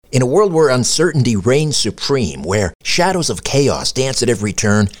In a world where uncertainty reigns supreme, where shadows of chaos dance at every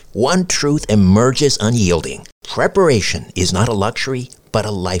turn, one truth emerges unyielding. Preparation is not a luxury, but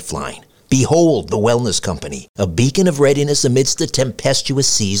a lifeline. Behold the Wellness Company, a beacon of readiness amidst the tempestuous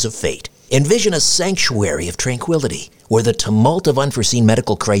seas of fate. Envision a sanctuary of tranquility, where the tumult of unforeseen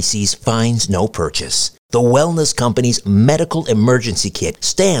medical crises finds no purchase. The Wellness Company's Medical Emergency Kit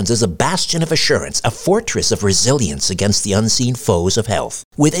stands as a bastion of assurance, a fortress of resilience against the unseen foes of health.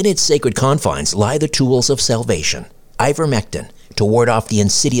 Within its sacred confines lie the tools of salvation. Ivermectin, to ward off the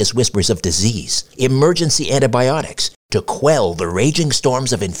insidious whispers of disease. Emergency antibiotics, to quell the raging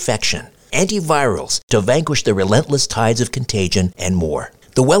storms of infection. Antivirals, to vanquish the relentless tides of contagion, and more.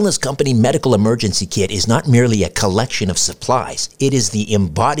 The Wellness Company Medical Emergency Kit is not merely a collection of supplies. It is the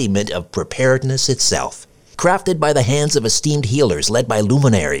embodiment of preparedness itself. Crafted by the hands of esteemed healers led by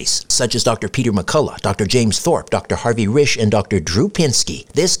luminaries such as Dr. Peter McCullough, Dr. James Thorpe, Dr. Harvey Risch, and Dr. Drew Pinsky,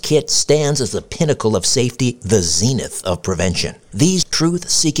 this kit stands as the pinnacle of safety, the zenith of prevention. These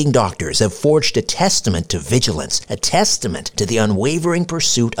truth-seeking doctors have forged a testament to vigilance, a testament to the unwavering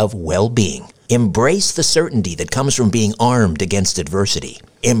pursuit of well-being. Embrace the certainty that comes from being armed against adversity.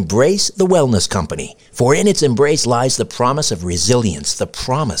 Embrace the Wellness Company, for in its embrace lies the promise of resilience, the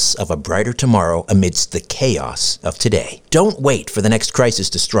promise of a brighter tomorrow amidst the chaos of today. Don't wait for the next crisis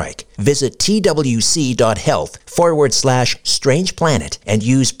to strike. Visit twc.health/Strange Planet and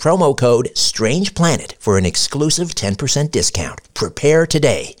use promo code Strange Planet for an exclusive 10% discount. Prepare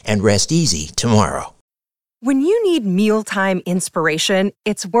today and rest easy tomorrow. When you need mealtime inspiration,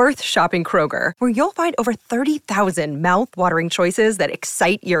 it's worth shopping Kroger, where you'll find over 30,000 mouth-watering choices that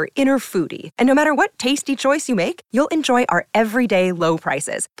excite your inner foodie. And no matter what tasty choice you make, you'll enjoy our everyday low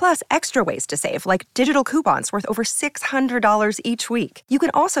prices, plus extra ways to save, like digital coupons worth over $600 each week. You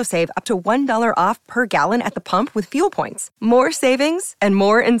can also save up to $1 off per gallon at the pump with fuel points. More savings and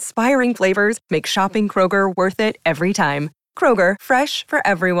more inspiring flavors make shopping Kroger worth it every time. Kroger, fresh for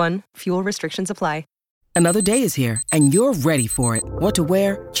everyone. Fuel restrictions apply. Another day is here, and you're ready for it. What to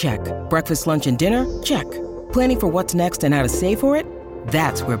wear? Check. Breakfast, lunch, and dinner? Check. Planning for what's next and how to save for it?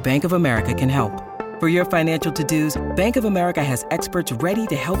 That's where Bank of America can help. For your financial to-dos, Bank of America has experts ready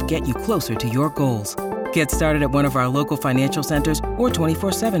to help get you closer to your goals. Get started at one of our local financial centers or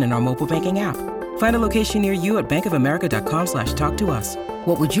 24/7 in our mobile banking app. Find a location near you at bankofamerica.com/talktous.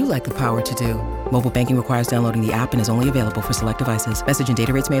 What would you like the power to do? Mobile banking requires downloading the app and is only available for select devices. Message and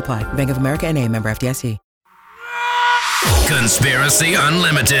data rates may apply. Bank of America N.A., member FDIC. Conspiracy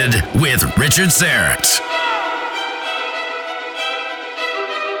Unlimited with Richard Syrett.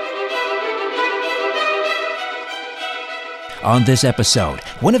 On this episode,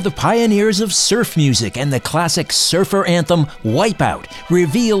 one of the pioneers of surf music and the classic surfer anthem Wipeout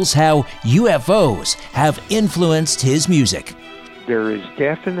reveals how UFOs have influenced his music. There is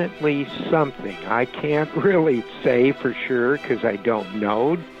definitely something. I can't really say for sure because I don't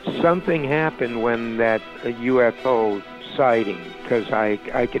know. Something happened when that UFO sighting, because I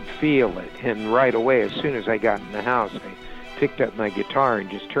could feel it. And right away, as soon as I got in the house, I picked up my guitar and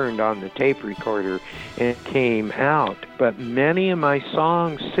just turned on the tape recorder and it came out. But many of my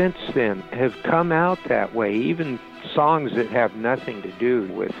songs since then have come out that way, even songs that have nothing to do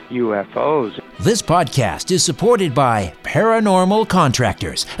with UFOs. This podcast is supported by Paranormal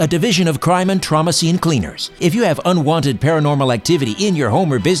Contractors, a division of crime and trauma scene cleaners. If you have unwanted paranormal activity in your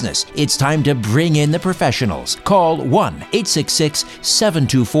home or business, it's time to bring in the professionals. Call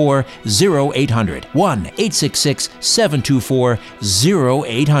 1-866-724-0800.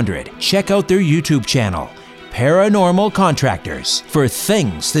 1-866-724-0800. Check out their YouTube channel, Paranormal Contractors, for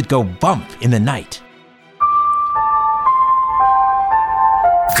things that go bump in the night.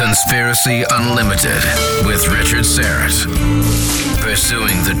 Conspiracy Unlimited with Richard Syrett.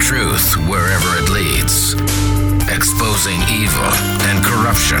 Pursuing the truth wherever it leads. Exposing evil and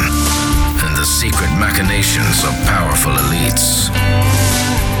corruption and the secret machinations of powerful elites.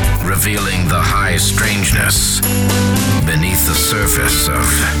 Revealing the high strangeness beneath the surface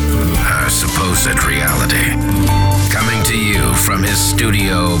of our supposed reality. Coming to you from his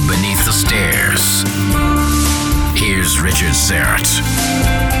studio beneath the stairs. Here's Richard Syrett.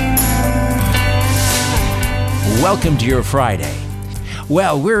 Welcome to your Friday.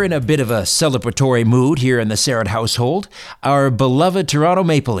 Well, we're in a bit of a celebratory mood here in the Syrett household. Our beloved Toronto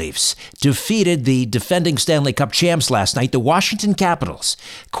Maple Leafs defeated the defending Stanley Cup champs last night, the Washington Capitals.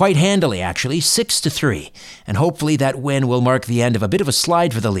 Quite handily, actually, 6-3. And hopefully that win will mark the end of a bit of a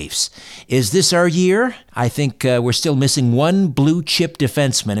slide for the Leafs. Is this our year? I think we're still missing one blue chip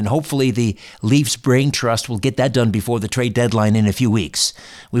defenseman, and hopefully the Leafs Brain Trust will get that done before the trade deadline in a few weeks.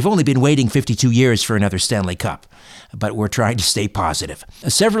 We've only been waiting 52 years for another Stanley Cup, but we're trying to stay positive.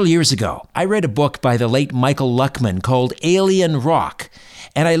 live. Several years ago, I read a book by the late Michael Luckman called Alien Rock,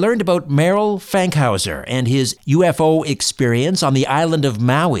 and I learned about Merrill Fankhauser and his UFO experience on the island of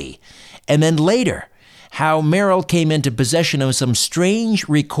Maui, and then later, how Merrill came into possession of some strange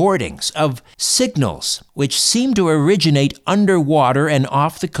recordings of signals which seem to originate underwater and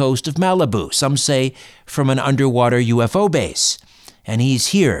off the coast of Malibu, some say from an underwater UFO base. And he's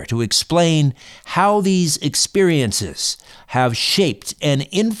here to explain how these experiences have shaped and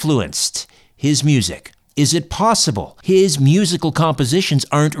influenced his music. Is it possible his musical compositions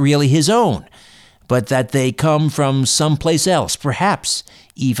aren't really his own, but that they come from someplace else, perhaps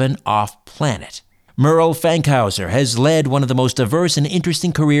even off-planet? Merrill Fankhauser has led one of the most diverse and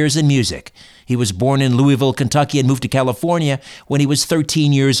interesting careers in music. He was born in Louisville, Kentucky, and moved to California when he was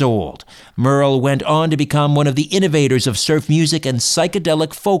 13 years old. Merrill went on to become one of the innovators of surf music and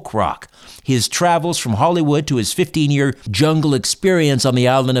psychedelic folk rock. His travels from Hollywood to his 15-year jungle experience on the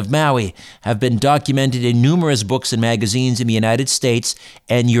island of Maui have been documented in numerous books and magazines in the United States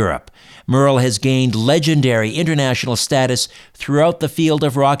and Europe. Merrill has gained legendary international status throughout the field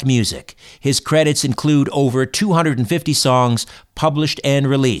of rock music. His credits include over 250 songs published and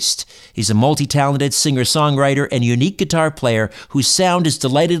released. He's a multi-talented singer-songwriter and unique guitar player whose sound has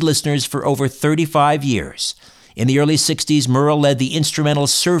delighted listeners for over 35 years. In the early 60s, Merrill led the instrumental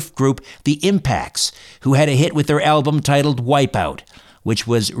surf group The Impacts, who had a hit with their album titled Wipeout, which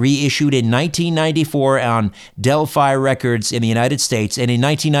was reissued in 1994 on Delphi Records in the United States and in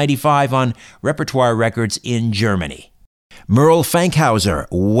 1995 on Repertoire Records in Germany. Merrill Fankhauser,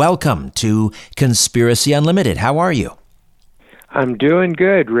 welcome to Conspiracy Unlimited. How are you? I'm doing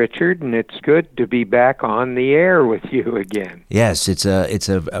good, Richard, and it's good to be back on the air with you again. Yes, it's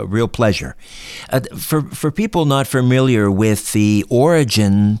a real pleasure. For people not familiar with the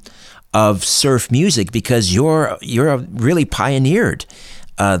origin of surf music, because you're really pioneered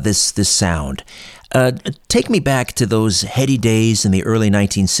this sound. Take me back to those heady days in the early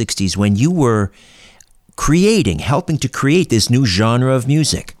 1960s when you were helping to create this new genre of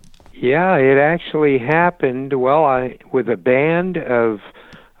music. Yeah, it actually happened, with a band of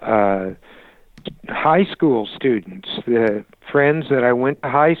high school students, the friends that I went to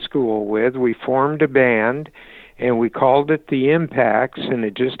high school with. We formed a band, and we called it The Impacts, and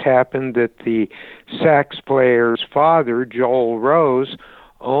it just happened that the sax player's father, Joel Rose,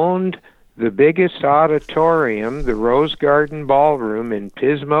 owned the biggest auditorium, the Rose Garden Ballroom in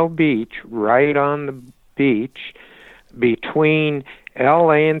Pismo Beach, right on the beach, between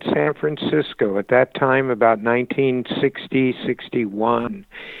L.A. and San Francisco. At that time, about 1960-61,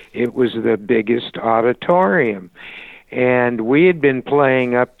 it was the biggest auditorium. And we had been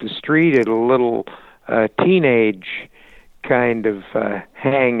playing up the street at a little teenage kind of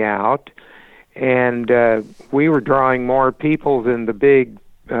hangout, and we were drawing more people than the big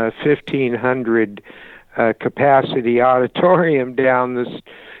 1,500 capacity auditorium down the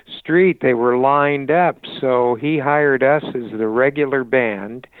street. They were lined up, so he hired us as the regular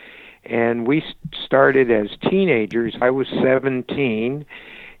band, and we started as teenagers. I was 17,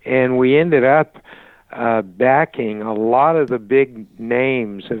 and we ended up backing a lot of the big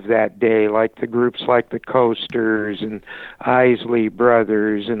names of that day, like the groups like the Coasters and Isley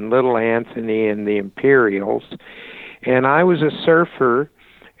Brothers and Little Anthony and the Imperials. And I was a surfer,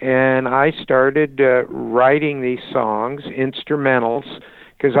 and I started writing these songs, instrumentals,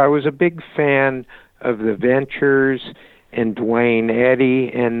 because I was a big fan of the Ventures and Dwayne Eddy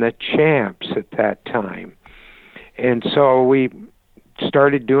and the Champs at that time. And so we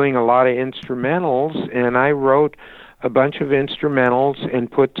started doing a lot of instrumentals, and I wrote a bunch of instrumentals and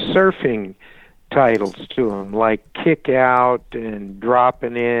put surfing titles to them, like Kick Out and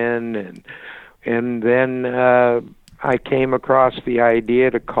Dropping In, and then I came across the idea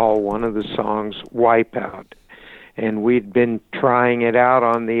to call one of the songs Wipeout. And we'd been trying it out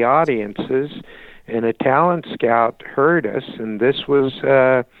on the audiences, and a talent scout heard us, and this was,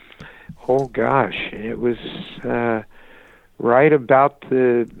 it was right about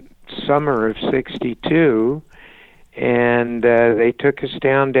the summer of 62, and they took us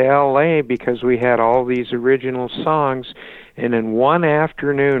down to L.A. because we had all these original songs, and in one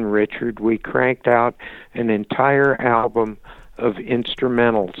afternoon, Richard, we cranked out an entire album of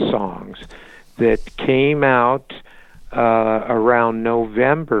instrumental songs that came out around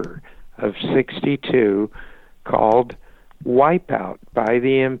November of 62, called Wipeout by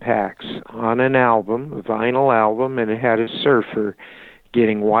The Impacts, on an album, a vinyl album, and it had a surfer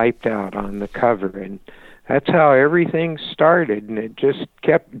getting wiped out on the cover. And that's how everything started, and it just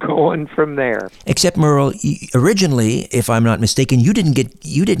kept going from there. Except, Merrill, originally, if I'm not mistaken, you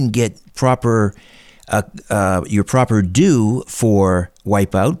didn't get proper your proper due for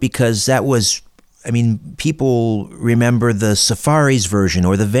Wipeout, because that was, I mean, people remember the Safaris version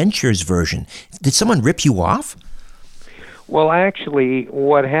or the Ventures version. Did someone rip you off? Well, actually,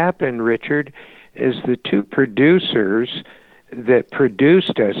 what happened, Richard, is the two producers that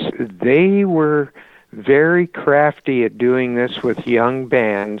produced us, they were very crafty at doing this with young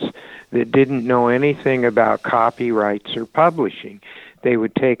bands that didn't know anything about copyrights or publishing. They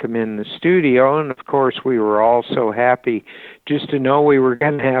would take them in the studio, and of course we were all so happy just to know we were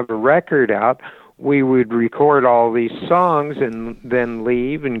going to have a record out. We would record all these songs and then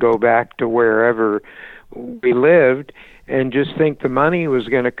leave and go back to wherever we lived and just think the money was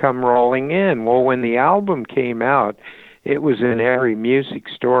going to come rolling in. Well, when the album came out, it was in every music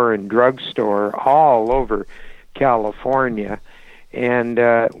store and drugstore all over California. And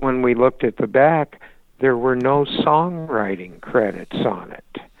when we looked at the back, there were no songwriting credits on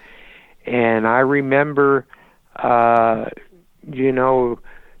it. And I remember,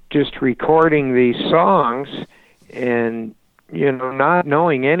 just recording these songs and, not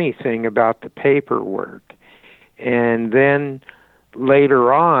knowing anything about the paperwork. And then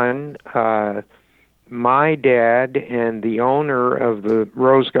later on, my dad and the owner of the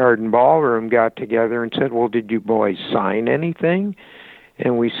Rose Garden Ballroom got together and said, well, did you boys sign anything?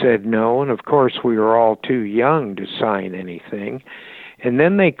 And we said no, and of course we were all too young to sign anything. And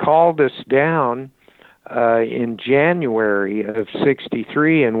then they called us down in January of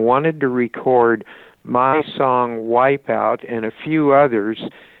 '63 and wanted to record my song Wipeout and a few others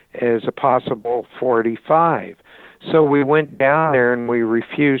as a possible 45. So we went down there and we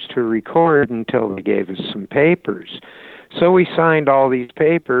refused to record until they gave us some papers. So we signed all these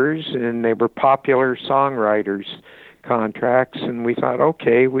papers, and they were popular songwriters contracts, and we thought,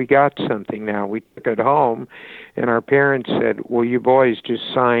 okay, we got something now. We took it home, and our parents said, well, you boys just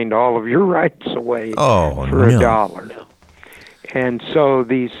signed all of your rights away for $1. And so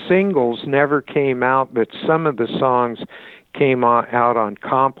these singles never came out, but some of the songs came out on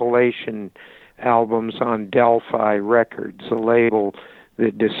compilation albums on Delphi Records, a label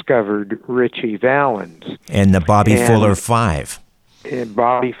that discovered Ritchie Valens. And the Bobby Fuller 5. And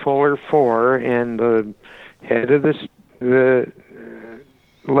Bobby Fuller 4, and the head of the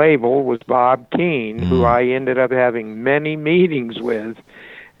label was Bob Keane, who I ended up having many meetings with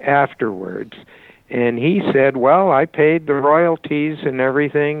afterwards. And he said, well, I paid the royalties and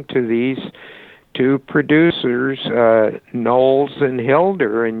everything to these two producers, Knowles and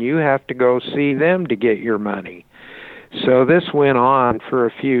Hilder, and you have to go see them to get your money. So this went on for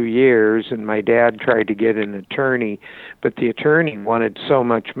a few years, and my dad tried to get an attorney, but the attorney wanted so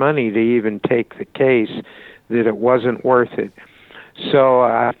much money to even take the case that it wasn't worth it. So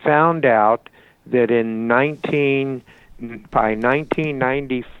I found out that by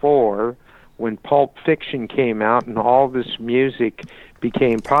 1994, when Pulp Fiction came out and all this music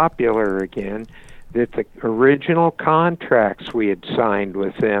became popular again, that the original contracts we had signed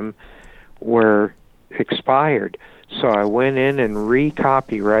with them were expired. So I went in and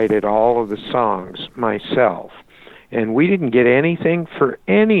recopyrighted all of the songs myself. And we didn't get anything for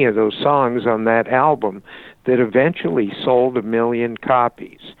any of those songs on that album that eventually sold 1 million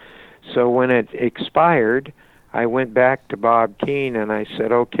copies. So when it expired, I went back to Bob Keane and I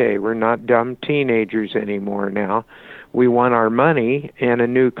said, okay, we're not dumb teenagers anymore now. We want our money and a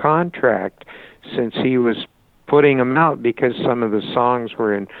new contract, since he was putting them out because some of the songs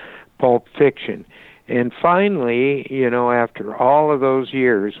were in Pulp Fiction. And finally, after all of those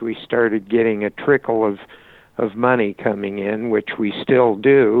years, we started getting a trickle of money coming in, which we still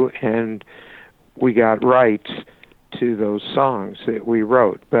do, and we got rights to those songs that we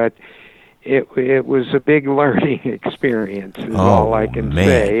wrote. But it was a big learning experience, is all I can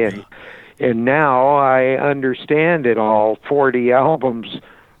say. And now I understand it all 40 albums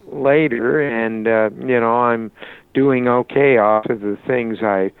later, and I'm doing okay off of the things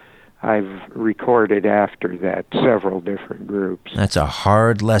I've recorded after that, several different groups. That's a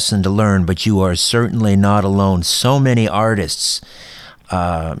hard lesson to learn, but you are certainly not alone. So many artists,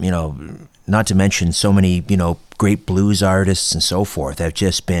 not to mention so many, great blues artists and so forth, have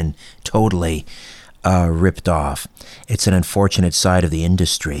just been totally ripped off. It's an unfortunate side of the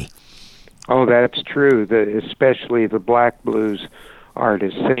industry. Oh, that's true. Especially the black blues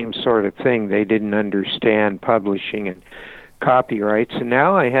artists, same sort of thing. They didn't understand publishing and copyrights, and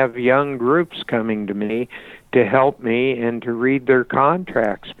now I have young groups coming to me to help me and to read their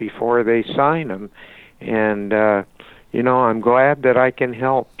contracts before they sign them. And I'm glad that I can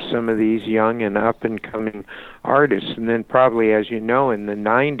help some of these young and up-and-coming artists. And then probably, as you know, in the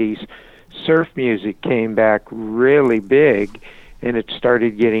 90s, surf music came back really big, and it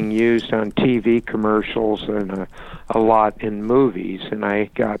started getting used on TV commercials and a lot in movies. And I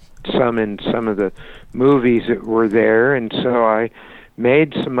got some in some of the movies that were there, and so I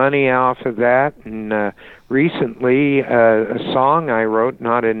made some money off of that. And recently, a song I wrote,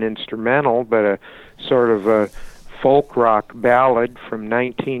 not an instrumental, but a sort of a folk rock ballad from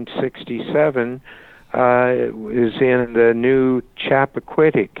 1967, is in the new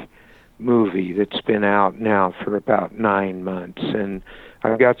Chappaquiddick movie that's been out now for about 9 months, and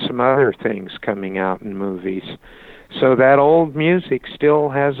I've got some other things coming out in movies. So that old music still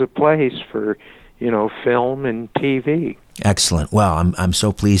has a place for, film and TV. Excellent. Well, I'm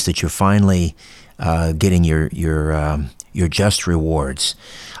so pleased that you're finally getting your just rewards.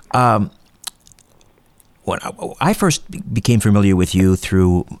 When I first became familiar with you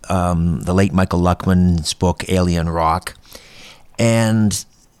through the late Michael Luckman's book Alien Rock, and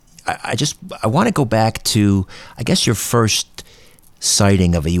I want to go back to, I guess, your first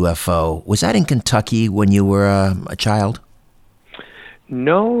sighting of a UFO. Was that in Kentucky when you were a child?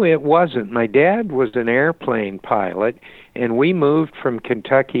 No, it wasn't. My dad was an airplane pilot, and we moved from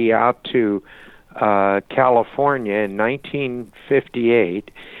Kentucky out to California in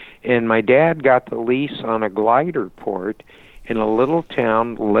 1958, and my dad got the lease on a glider port in a little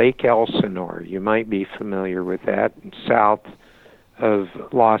town, Lake Elsinore. You might be familiar with that, south of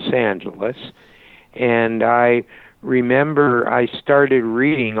Los Angeles. And I remember I started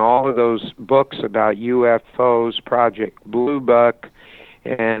reading all of those books about UFOs, Project Blue Book,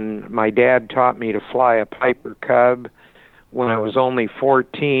 and my dad taught me to fly a Piper Cub when I was only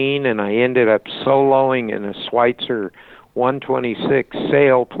 14, and I ended up soloing in a Schweitzer 126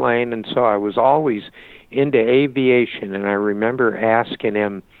 sailplane, and so I was always into aviation. And I remember asking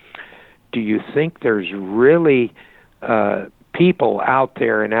him, do you think there's really people out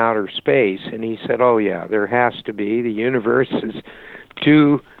there in outer space? And he said, oh yeah, there has to be. The universe is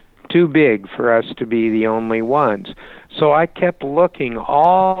too big for us to be the only ones. So I kept looking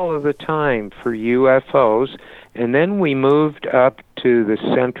all of the time for UFOs, and then we moved up to the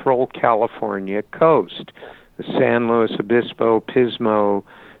central California coast, the San Luis Obispo, Pismo,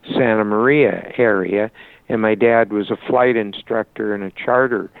 Santa Maria area, and my dad was a flight instructor and a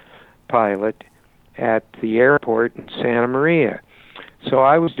charter pilot at the airport in Santa Maria. So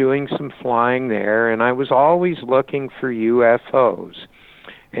I was doing some flying there, and I was always looking for UFOs.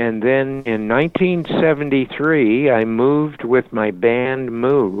 And then in 1973, I moved with my band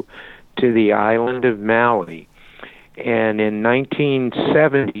Moo to the island of Maui. And in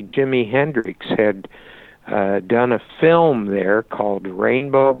 1970, Jimi Hendrix had done a film there called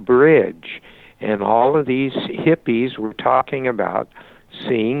Rainbow Bridge, and all of these hippies were talking about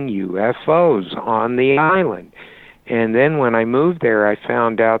seeing UFOs on the island. And then when I moved there, I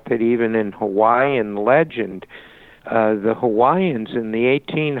found out that even in Hawaiian legend, the Hawaiians in the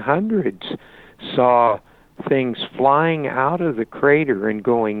 1800s saw things flying out of the crater and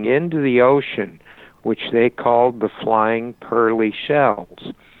going into the ocean, which they called the flying pearly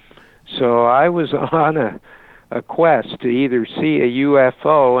shells. So I was on a quest to either see a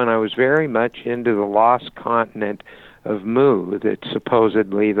UFO, and I was very much into the lost continent of Mu that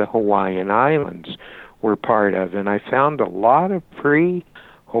supposedly the Hawaiian Islands were part of. And I found a lot of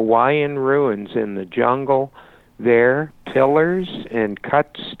pre-Hawaiian ruins in the jungle there, pillars and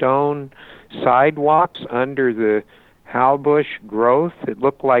cut stone sidewalks under the howbush growth. It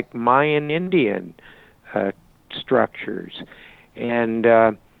looked like Mayan Indian structures. And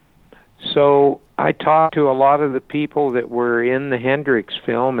so I talked to a lot of the people that were in the Hendrix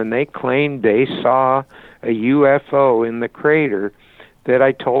film, and they claimed they saw a UFO in the crater that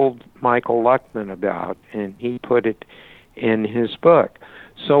I told Michael Luckman about, and he put it in his book.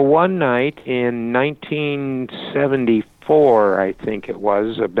 So one night in 1974, I think it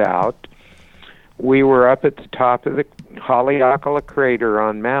was about, we were up at the top of the Haleakala crater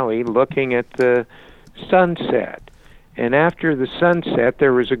on Maui looking at the sunset. And after the sunset,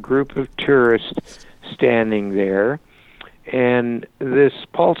 there was a group of tourists standing there, and this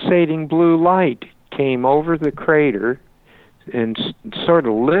pulsating blue light came over the crater and sort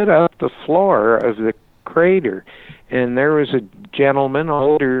of lit up the floor of the crater. And there was a gentleman,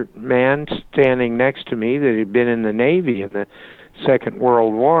 older man, standing next to me that had been in the Navy in the Second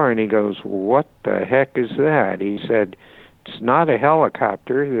World War, and he goes, what the heck is that? He said, it's not a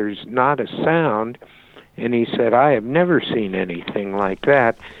helicopter, there's not a sound. And he said, I have never seen anything like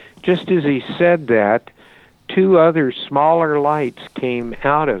that. Just as he said that, two other smaller lights came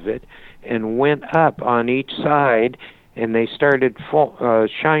out of it and went up on each side, and they started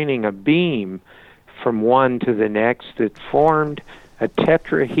shining a beam from one to the next that formed a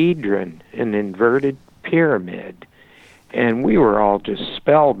tetrahedron, an inverted pyramid. And we were all just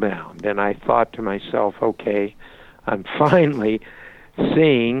spellbound. And I thought to myself, okay, I'm finally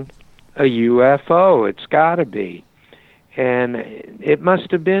seeing a UFO. It's got to be. And it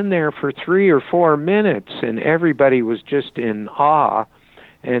must have been there for 3 or 4 minutes, and everybody was just in awe.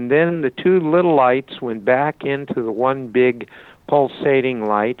 And then the two little lights went back into the one big pulsating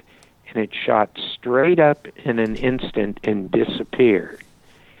light, and it shot straight up in an instant and disappeared.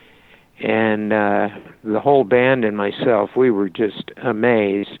 And the whole band and myself, we were just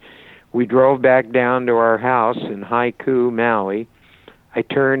amazed. We drove back down to our house in Haiku, Maui. I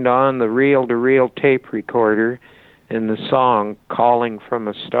turned on the reel-to-reel tape recorder, and the song "Calling from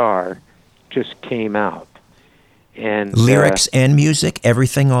a Star" just came out. And lyrics and music,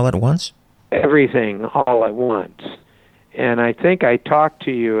 everything all at once? Everything all at once. And I think I talked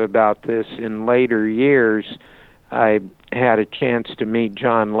to you about this in later years. I had a chance to meet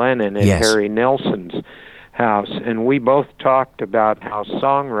John Lennon at Yes. Harry Nilsson's house, and we both talked about how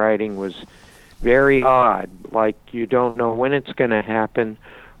songwriting was very odd, like you don't know when it's going to happen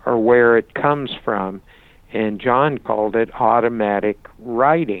or where it comes from. And John called it automatic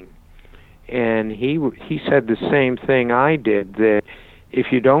writing. And he said the same thing I did, that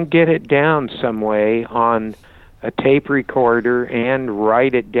if you don't get it down some way on a tape recorder and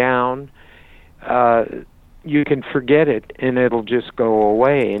write it down, you can forget it and it'll just go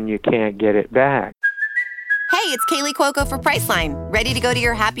away and you can't get it back. Hey, it's Kaylee Cuoco for Priceline. Ready to go to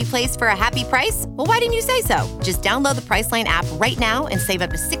your happy place for a happy price? Well, why didn't you say so? Just download the Priceline app right now and save up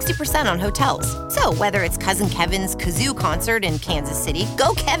to 60% on hotels. So whether it's Cousin Kevin's Kazoo Concert in Kansas City,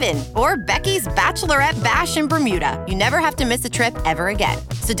 go Kevin, or Becky's Bachelorette Bash in Bermuda, you never have to miss a trip ever again.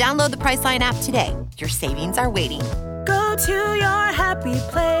 So download the Priceline app today. Your savings are waiting. Go to your happy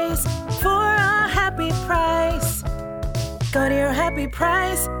place for a happy price. Go to your happy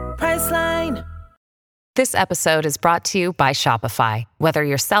price, Priceline. This episode is brought to you by Shopify. Whether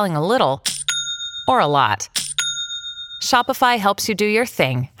you're selling a little or a lot, Shopify helps you do your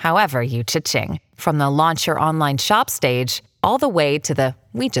thing, however you cha-ching. From the launch your online shop stage, all the way to the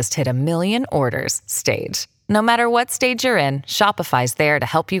we just hit 1 million orders stage. No matter what stage you're in, Shopify's there to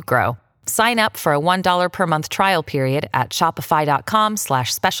help you grow. Sign up for a $1 per month trial period at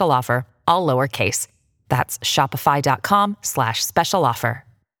shopify.com/special offer, all lowercase. That's shopify.com/special offer.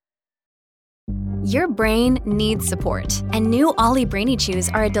 Your brain needs support, and new Ollie Brainy Chews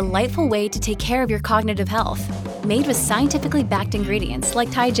are a delightful way to take care of your cognitive health. Made with scientifically backed ingredients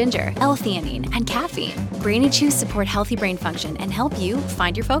like Thai ginger, L-theanine, and caffeine, Brainy Chews support healthy brain function and help you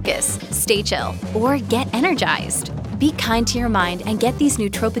find your focus, stay chill, or get energized. Be kind to your mind and get these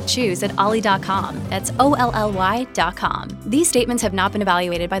nootropic chews at ollie.com. That's OLLY.com. These statements have not been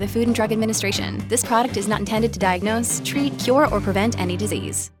evaluated by the Food and Drug Administration. This product is not intended to diagnose, treat, cure, or prevent any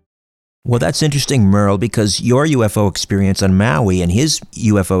disease. Well, that's interesting, Merle, because your UFO experience on Maui and his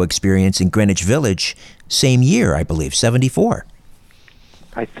UFO experience in Greenwich Village, same year, I believe, 74.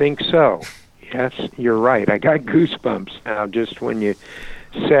 I think so. Yes, you're right. I got goosebumps now just when you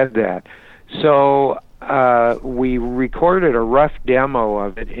said that. So we recorded a rough demo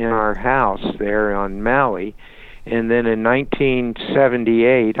of it in our house there on Maui, and then in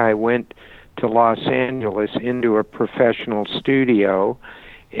 1978 I went to Los Angeles into a professional studio,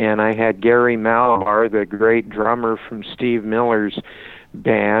 and I had Gary Malabar, the great drummer from Steve Miller's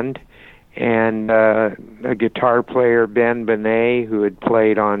band, and a guitar player, Ben Benet, who had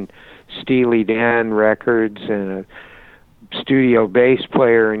played on Steely Dan records, and a studio bass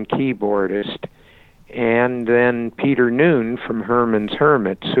player and keyboardist, and then Peter Noon from Herman's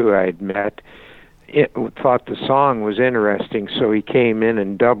Hermits, who I'd met. Thought the song was interesting, so he came in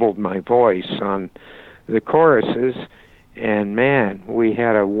and doubled my voice on the choruses. And man, we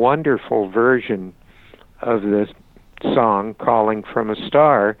had a wonderful version of the song "Calling from a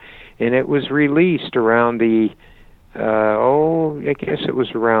Star," and it was released around the, I guess it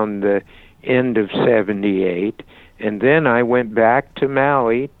was around the end of '78. And then I went back to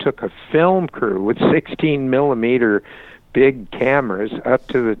Maui, took a film crew with 16mm big cameras up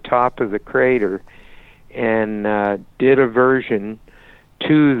to the top of the crater, and did a version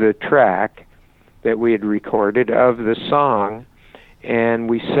to the track that we had recorded of the song, and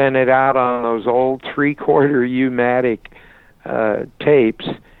we sent it out on those old 3/4 U-matic tapes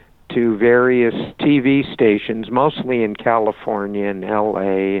to various TV stations, mostly in California and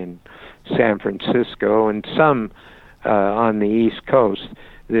LA and San Francisco, and some on the East Coast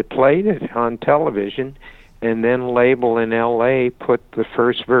that played it on television. And then Label in LA put the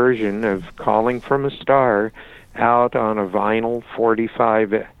first version of "Calling from a Star" out on a vinyl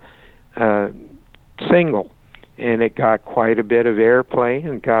 45 single, and it got quite a bit of airplay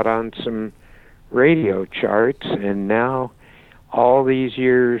and got on some radio charts, and now, all these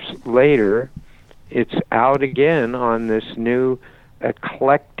years later, it's out again on this new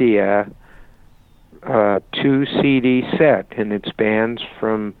Eclectia 2-CD set, and it's bands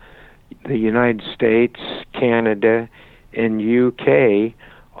from the United States, Canada, and UK,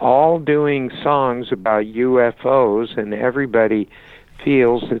 all doing songs about UFOs, and everybody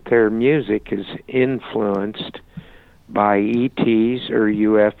feels that their music is influenced by ETs or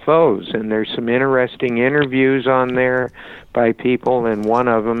UFOs. And there's some interesting interviews on there by people, and one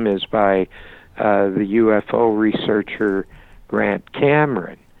of them is by the UFO researcher Grant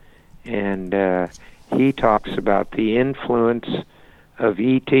Cameron. And he talks about the influence of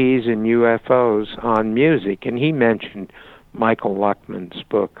ETs and UFOs on music, and he mentioned Michael Luckman's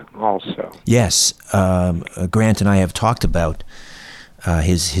book also. Yes, Grant and I have talked about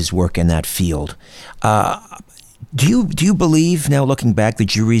his work in that field. Do you believe, now looking back,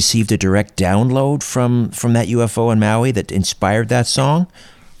 that you received a direct download from that UFO in Maui that inspired that song?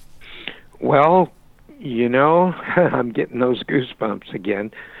 Well, I'm getting those goosebumps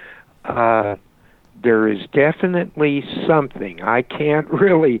again. There is definitely something. I can't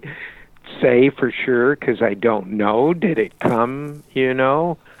really say for sure because I don't know. Did it come,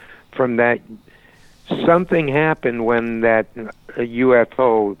 from that? Something happened when that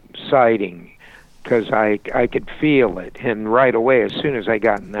UFO sighting, because I could feel it. And right away, as soon as I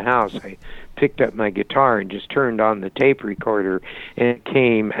got in the house, I picked up my guitar and just turned on the tape recorder, and it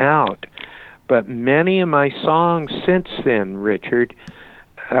came out. But many of my songs since then, Richard,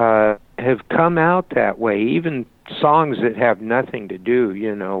 have come out that way, even songs that have nothing to do,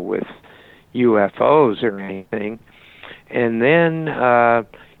 with UFOs or anything. And then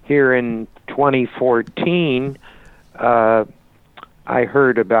here in 2014, I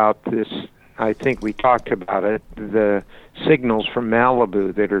heard about this, I think we talked about it, the signals from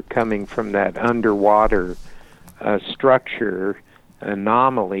Malibu that are coming from that underwater structure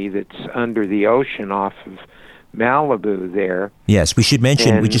anomaly that's under the ocean off of Malibu there. Yes, we should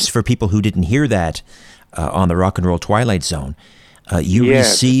mention, just for people who didn't hear that on the Rock and Roll Twilight Zone, you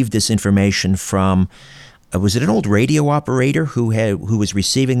received this information from, was it an old radio operator who was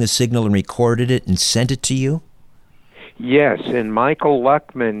receiving the signal and recorded it and sent it to you? Yes, and Michael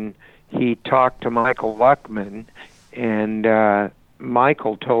Luckman, he talked to Michael Luckman, and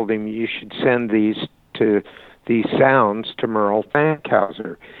Michael told him you should send these sounds to Merle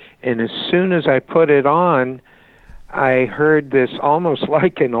Fankhauser. And as soon as I put it on, I heard this almost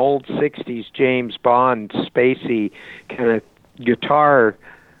like an old 60s James Bond spacey kind of guitar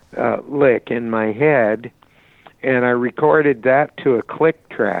lick in my head, and I recorded that to a click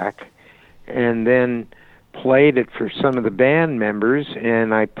track and then played it for some of the band members,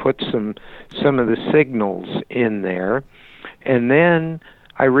 and I put some of the signals in there. And then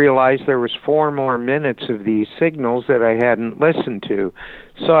I realized there was 4 more minutes of these signals that I hadn't listened to.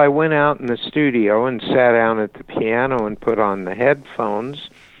 So I went out in the studio and sat down at the piano and put on the headphones,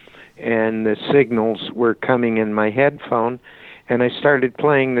 and the signals were coming in my headphone, and I started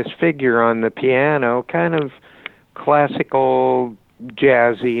playing this figure on the piano, kind of classical,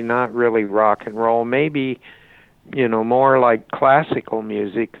 jazzy, not really rock and roll, maybe, more like classical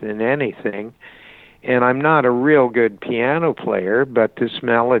music than anything. And I'm not a real good piano player, but this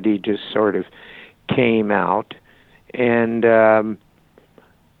melody just sort of came out. And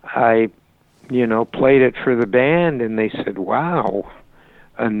I, played it for the band, and they said, "Wow,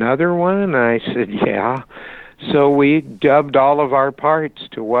 another one?" And I said, "Yeah." So we dubbed all of our parts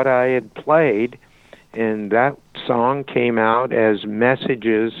to what I had played, and that song came out as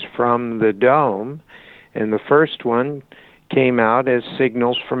Messages from the Dome. And the first one came out as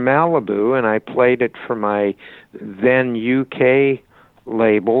Signals from Malibu, and I played it for my then UK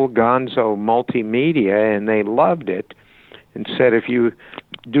label, Gonzo Multimedia, and they loved it and said, if you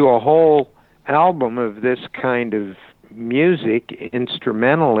do a whole album of this kind of music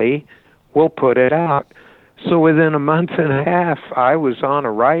instrumentally, we'll put it out. So within a month and a half, I was on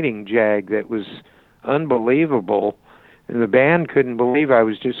a writing jag that was unbelievable. And the band couldn't believe I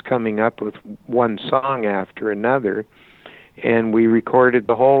was just coming up with one song after another. And we recorded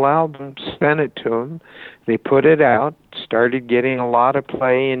the whole album, sent it to them. They put it out, started getting a lot of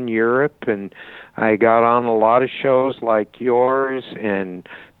play in Europe, and I got on a lot of shows like yours and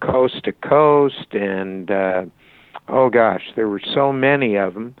Coast to Coast, and oh gosh, there were so many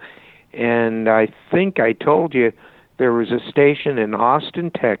of them. And I think I told you there was a station in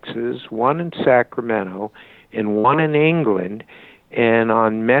Austin, Texas, one in Sacramento, and one in England. And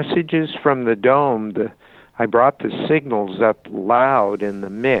on Messages from the Dome, I brought the signals up loud in the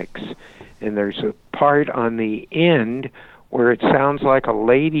mix. And there's a part on the end where it sounds like a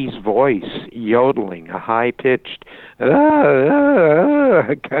lady's voice yodeling, a high-pitched kind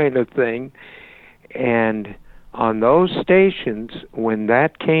of thing. And on those stations, when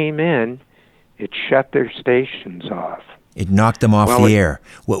that came in, it shut their stations off. It knocked them off the air.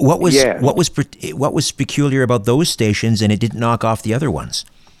 What was peculiar about those stations, and it didn't knock off the other ones?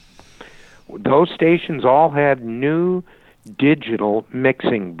 Those stations all had new digital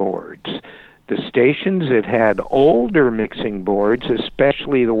mixing boards. The stations that had older mixing boards,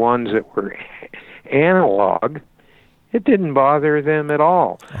 especially the ones that were analog, it didn't bother them at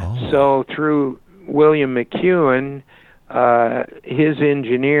all. Oh. So through William McEwen, his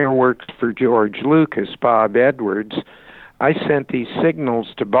engineer worked for George Lucas, Bob Edwards. I sent these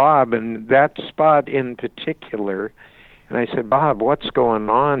signals to Bob, and that spot in particular, and I said, Bob, what's going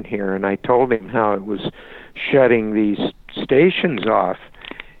on here? And I told him how it was shutting these stations off.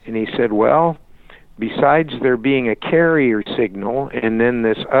 And he said, well, besides there being a carrier signal and then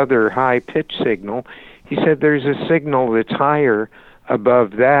this other high-pitch signal, he said there's a signal that's higher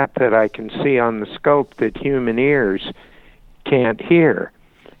above that I can see on the scope that human ears can't hear.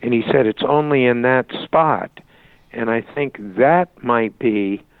 And he said it's only in that spot. And I think that might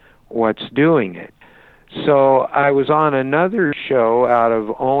be what's doing it. So I was on another show out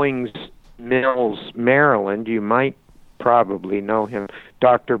of Owings Mills, Maryland. You might probably know him,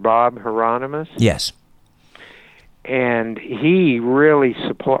 Dr. Bob Hieronymus. Yes. And he really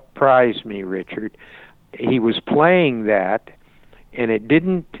surprised me, Richard. He was playing that, and it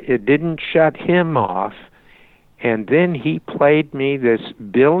didn't shut him off. And then he played me this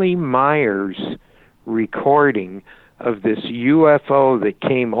Billy Myers recording of this UFO that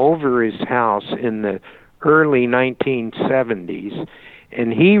came over his house in the early 1970s,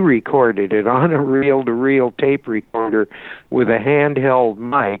 and he recorded it on a reel-to-reel tape recorder with a handheld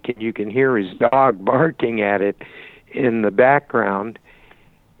mic, and you can hear his dog barking at it in the background.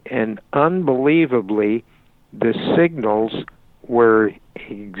 And unbelievably, the signals were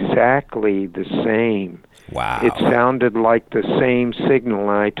exactly the same. Wow. It sounded like the same signal,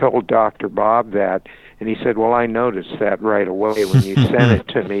 and I told Dr. Bob that, and he said, well, I noticed that right away when you sent it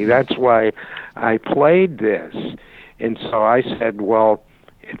to me. That's why I played this. And so I said, well,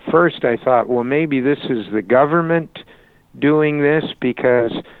 at first I thought, well, maybe this is the government doing this,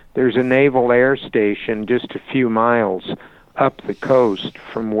 because there's a naval air station just a few miles up the coast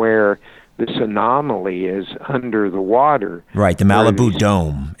from where this anomaly is under the water. Right, the Malibu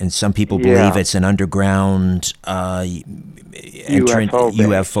Dome. And some people believe it's an underground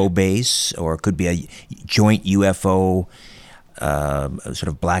UFO base, or it could be a joint UFO sort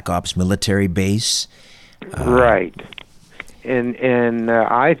of black ops military base. Right. And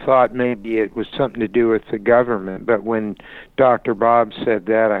I thought maybe it was something to do with the government, but when Dr. Bob said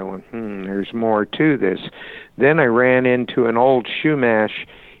that, I went, there's more to this. Then I ran into an old Chumash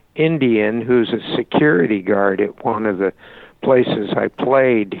Indian who's a security guard at one of the places I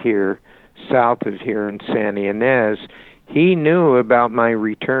played here, south of here in Santa Ynez. He knew about my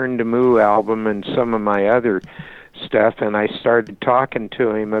Return to Mu album and some of my other stuff, and I started talking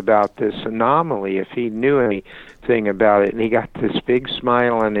to him about this anomaly, if he knew anything about it, and he got this big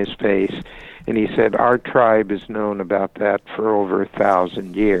smile on his face, and he said, our tribe has known about that for over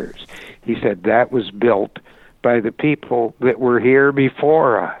 1,000 years. He said that was built by the people that were here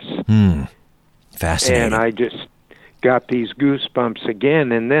before us. Fascinating. And I just got these goosebumps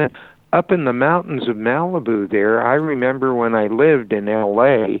again. And then up in the mountains of Malibu there, I remember when I lived in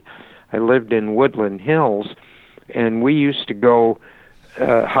L.A., I lived in Woodland Hills, and we used to go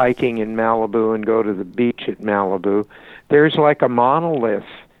hiking in Malibu and go to the beach at Malibu. There's like a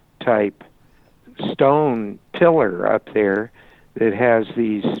monolith-type stone pillar up there that has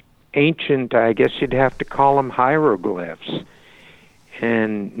these ancient, I guess you'd have to call them hieroglyphs.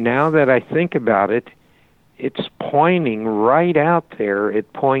 And now that I think about it, it's pointing right out there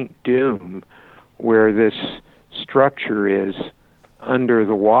at Point Doom, where this structure is under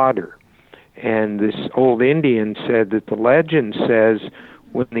the water. And this old Indian said that the legend says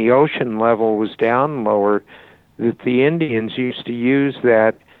when the ocean level was down lower, that the Indians used to use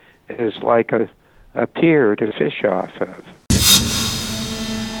that as like a pier to fish off of.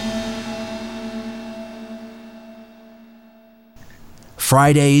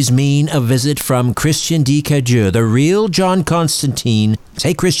 Fridays mean a visit from Christian D. Cadieux, the real John Constantine.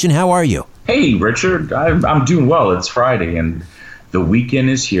 Hey, Christian, how are you? Hey, Richard. I'm doing well. It's Friday, and The weekend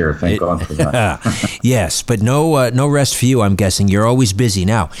is here. Thank God for that. Yes, but no rest for you, I'm guessing. You're always busy.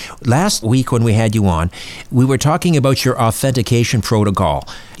 Now, last week when we had you on, we were talking about your authentication protocol.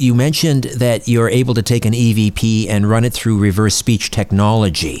 You mentioned that you're able to take an EVP and run it through reverse speech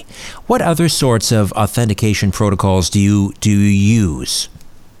technology. What other sorts of authentication protocols do you use?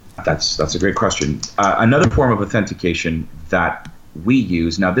 That's a great question. Another form of authentication that we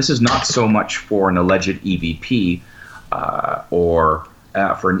use, now this is not so much for an alleged EVP, or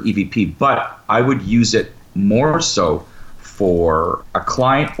for an EVP, but I would use it more so for a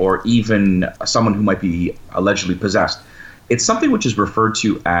client or even someone who might be allegedly possessed. It's something which is referred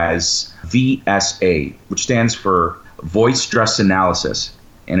to as VSA, which stands for Voice Stress Analysis,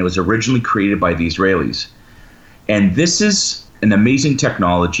 and it was originally created by the Israelis. And this is an amazing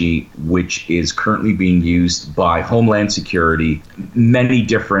technology which is currently being used by Homeland Security, many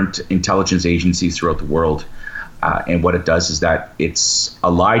different intelligence agencies throughout the world. And what it does is that it's a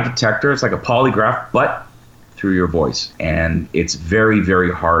lie detector. It's like a polygraph, but through your voice. And it's very,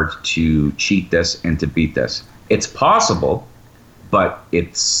 very hard to cheat this and to beat this. It's possible, but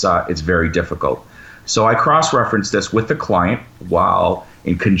it's very difficult. So I cross-reference this with the client while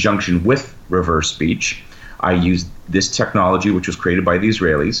in conjunction with reverse speech. I use this technology, which was created by the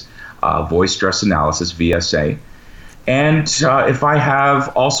Israelis, Voice Stress Analysis, VSA. And if I have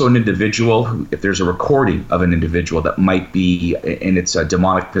also an individual, if there's a recording of an individual that might be in its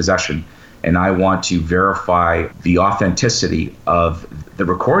demonic possession, and I want to verify the authenticity of the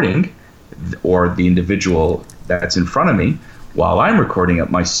recording or the individual that's in front of me, while I'm recording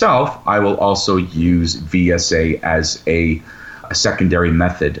it myself, I will also use VSA as a secondary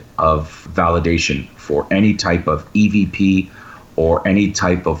method of validation for any type of EVP or any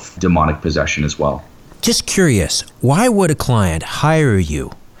type of demonic possession as well. Just curious, why would a client hire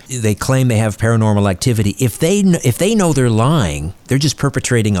you? They claim they have paranormal activity. If they know they're lying, they're just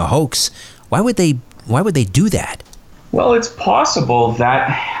perpetrating a hoax. Why would they do that? Well, it's possible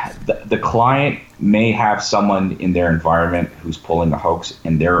that the client may have someone in their environment who's pulling a hoax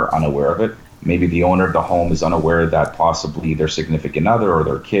and they're unaware of it. Maybe the owner of the home is unaware that possibly their significant other or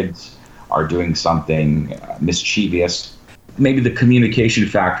their kids are doing something mischievous. Maybe the communication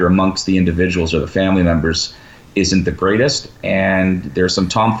factor amongst the individuals or the family members isn't the greatest, and there's some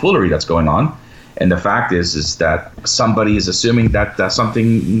tomfoolery that's going on. And the fact is that somebody is assuming that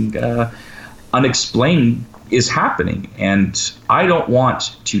something unexplained is happening. And I don't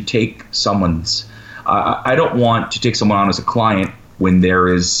want to take someone on as a client when there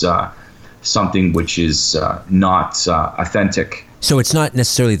is something which is not authentic. So it's not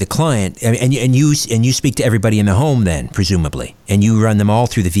necessarily the client, and you speak to everybody in the home then, presumably, and you run them all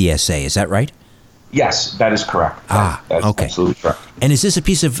through the VSA. Is that right? Yes, that is correct. That's okay. Absolutely correct. And is this a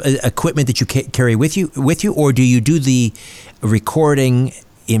piece of equipment that you carry with you, or do you do the recording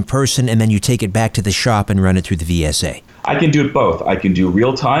in person and then you take it back to the shop and run it through the VSA? I can do it both. I can do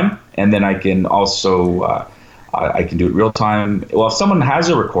real time, and then I can also I can do it real time. Well, if someone has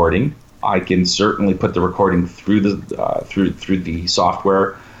a recording, I can certainly put the recording through the through the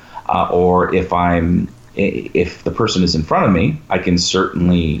software, or if the person is in front of me, I can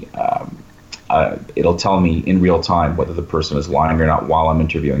certainly it'll tell me in real time whether the person is lying or not while I'm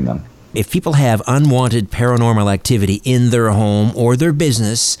interviewing them. If people have unwanted paranormal activity in their home or their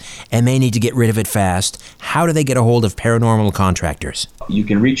business and they need to get rid of it fast, how do they get a hold of Paranormal Contractors? You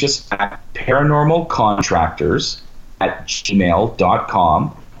can reach us at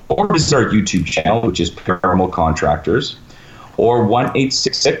paranormalcontractors@gmail.com, or visit our YouTube channel, which is Paranormal Contractors, or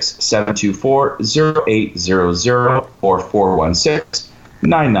 1-866-724-0800 or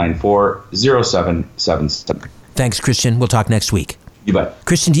 416-994-0777. Thanks, Christian. We'll talk next week. You bet.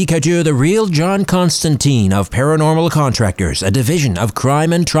 Christian Decatur, the real John Constantine of Paranormal Contractors, a division of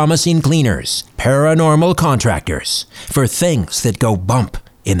Crime and Trauma Scene Cleaners. Paranormal Contractors, for things that go bump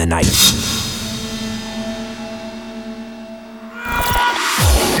in the night.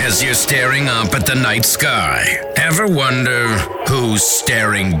 As you're staring up at the night sky, ever wonder who's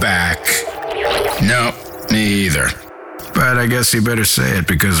staring back? No, me either. But I guess you better say it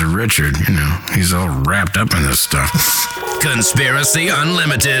because Richard, he's all wrapped up in this stuff. Conspiracy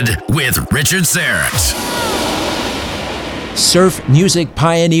Unlimited with Richard Syrett. Surf music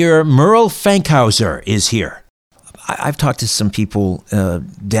pioneer Merle Fankhauser is here. I've talked to some people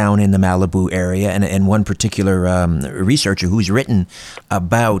down in the Malibu area, and one particular researcher who's written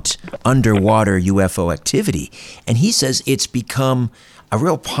about underwater UFO activity, and he says it's become a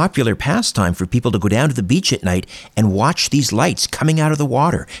real popular pastime for people to go down to the beach at night and watch these lights coming out of the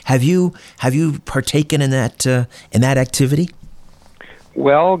water. Have you partaken in that activity?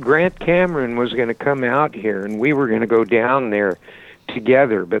 Well, Grant Cameron was going to come out here, and we were going to go down there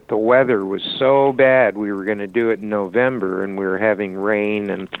together, but the weather was so bad. We were going to do it in November, and we were having rain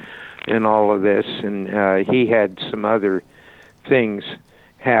and all of this, and he had some other things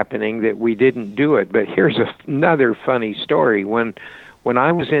happening that we didn't do it. But here's another funny story. When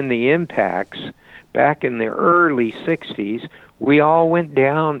I was in the Impacts back in the early 60s, we all went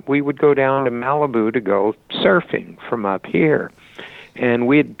down. We would go down to Malibu to go surfing from up here. And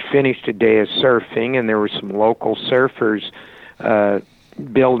we had finished a day of surfing, and there were some local surfers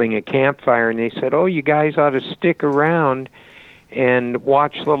building a campfire, and they said, "Oh, you guys ought to stick around and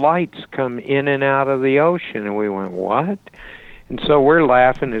watch the lights come in and out of the ocean." And we went, "What?" And so we're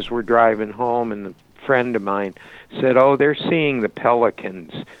laughing as we're driving home, and a friend of mine said, "Oh, they're seeing the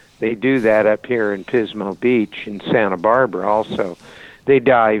pelicans. They do that up here in Pismo Beach in Santa Barbara also. They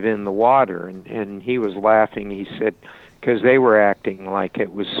dive in the water." And he was laughing. He said, because they were acting like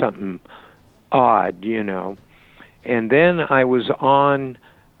it was something odd, you know. And then I was on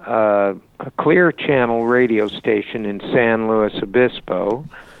a Clear Channel radio station in San Luis Obispo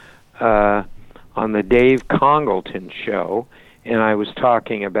on the Dave Congleton show, and I was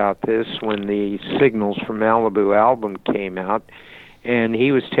talking about this when the Signals from Malibu album came out, and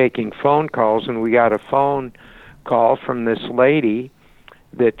he was taking phone calls, and we got a phone call from this lady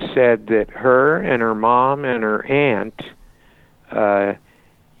that said that her and her mom and her aunt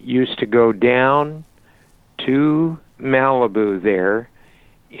used to go down to Malibu there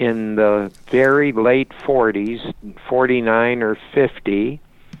in the very late 40s, 49 or 50,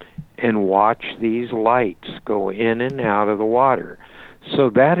 and watch these lights go in and out of the water. So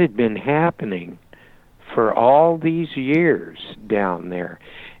that had been happening for all these years down there.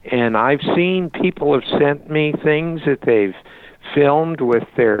 And I've seen people have sent me things that they've filmed with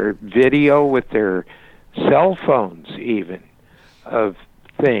their video, with their cell phones even, of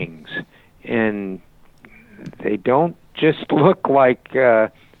things. And they don't just look like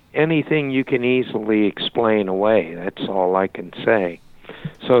anything you can easily explain away. That's all I can say.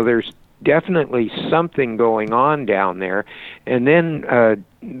 So there's definitely something going on down there. And then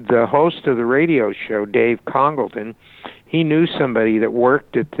the host of the radio show, Dave Congleton, he knew somebody that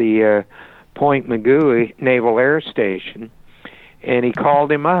worked at the Point Mugu Naval Air Station, and he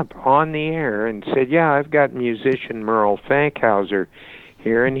called him up on the air and said, "Yeah, I've got musician Merle Fankhauser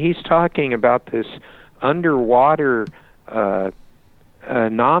here, and he's talking about this underwater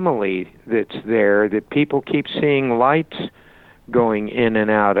anomaly that's there, that people keep seeing lights going in and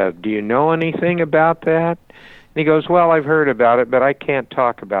out of. Do you know anything about that?" And he goes, "Well, I've heard about it, but I can't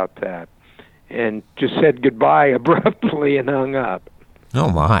talk about that." And just said goodbye abruptly and hung up. Oh,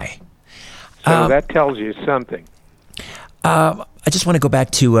 my. So that tells you something. I just want to go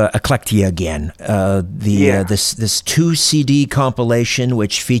back to Eclectia again. This 2 CD compilation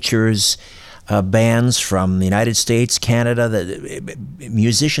which features bands from the United States, Canada,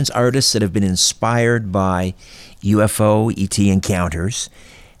 musicians, artists that have been inspired by UFO, ET encounters.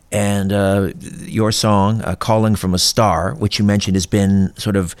 And your song, Calling from a Star, which you mentioned has been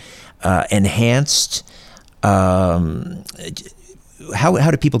sort of enhanced. How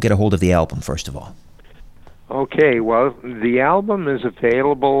do people get a hold of the album, first of all? Okay, well, the album is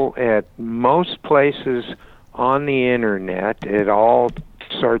available at most places on the Internet, at all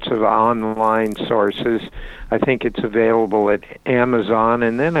sorts of online sources. I think it's available at Amazon,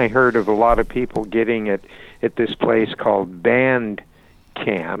 and then I heard of a lot of people getting it at this place called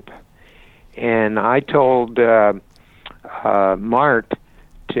Bandcamp. And I told Mark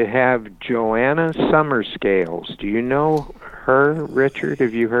to have Joanna Summerscales. Do you know her, Richard?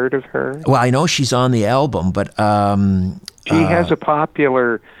 Have you heard of her? Well, I know she's on the album, but she has a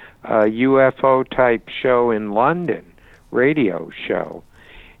popular UFO type show in London, radio show,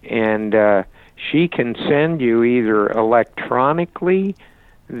 and she can send you either electronically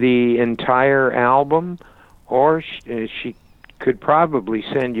the entire album, or she could probably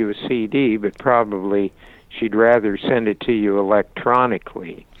send you a CD, but probably she'd rather send it to you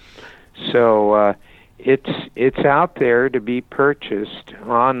electronically. So it's out there to be purchased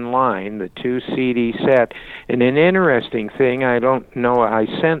online, the 2 CD set. And an interesting thing, I don't know, I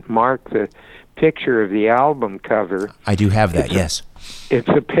sent Mark the picture of the album cover. I do have that, yes. It's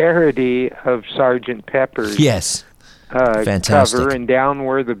a parody of Sgt. Pepper's fantastic cover, and down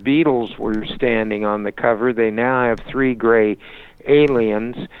where the Beatles were standing on the cover, they now have 3 gray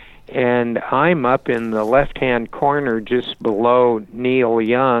aliens, and I'm up in the left-hand corner just below Neil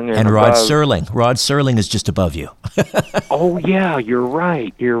Young. And Rod Serling. Rod Serling is just above you. Oh, yeah, you're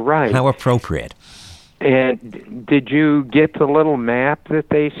right. How appropriate. And did you get the little map that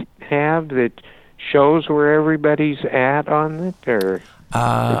they have that shows where everybody's at on it? Or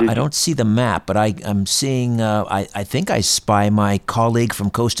I don't see the map, but I'm seeing, I think I spy my colleague from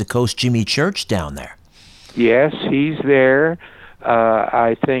Coast to Coast, Jimmy Church, down there. Yes, he's there.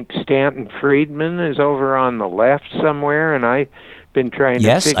 I think Stanton Friedman is over on the left somewhere, and I've been trying to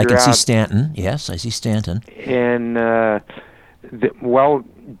figure out... Yes, I can see Stanton. Yes, I see Stanton. And, did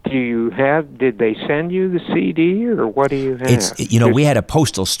they send you the CD, or what do you have? We had a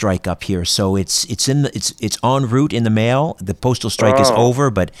postal strike up here, so it's en route in the mail. The postal strike is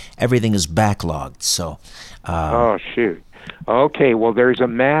over, but everything is backlogged. So. Oh shoot. Okay, well, there's a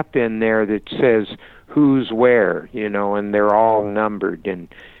map in there that says who's where, and they're all numbered, and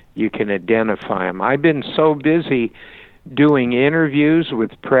you can identify them. I've been so busy doing interviews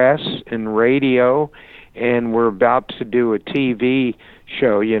with press and radio, and we're about to do a TV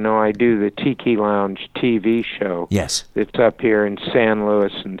show. I do the Tiki Lounge TV show. Yes. It's up here in San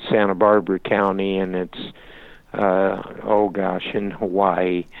Luis and Santa Barbara County, and it's, in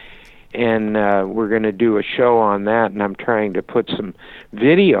Hawaii. And we're going to do a show on that, and I'm trying to put some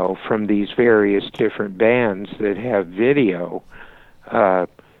video from these various different bands that have video,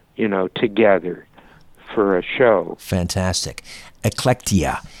 together for a show. Fantastic.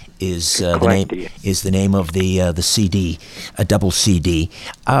 Eclectia is the name of the CD, a double CD.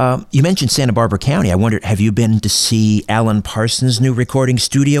 You mentioned Santa Barbara County. I wondered, have you been to see Alan Parsons' new recording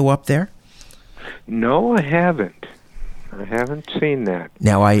studio up there? No, I haven't. I haven't seen that.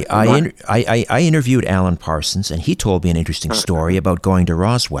 Now, I interviewed Alan Parsons, and he told me an interesting story about going to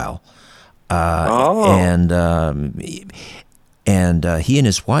Roswell. And he and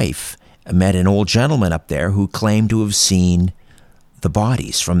his wife met an old gentleman up there who claimed to have seen the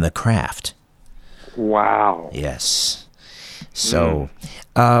bodies from the craft. Wow. Yes. So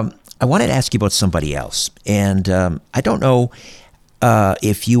I wanted to ask you about somebody else. And I don't know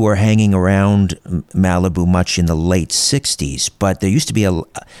if you were hanging around Malibu much in the late 60s, but there used to be a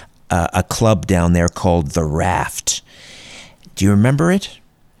club down there called The Raft. Do you remember it?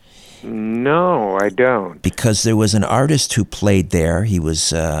 No, I don't. Because there was an artist who played there. He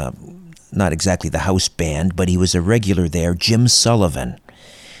was not exactly the house band, but he was a regular there, Jim Sullivan.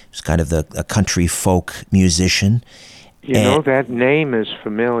 He was kind of a country folk musician. That name is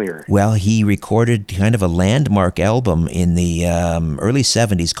familiar. Well, he recorded kind of a landmark album in the early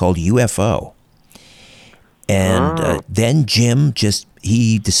 70s called UFO. And then Jim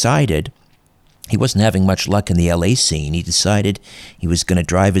he decided he wasn't having much luck in the LA scene. He decided he was going to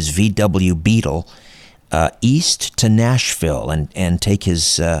drive his VW Beetle east to Nashville and take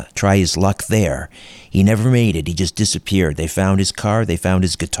try his luck there. He never made it. He just disappeared. They found his car, they found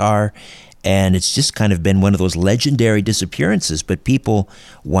his guitar, and it's just kind of been one of those legendary disappearances. But people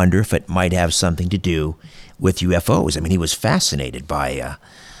wonder if it might have something to do with UFOs. I mean, he was fascinated by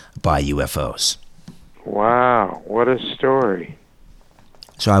UFOs. Wow, what a story.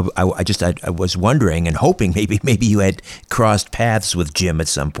 So I was wondering and hoping maybe you had crossed paths with Jim at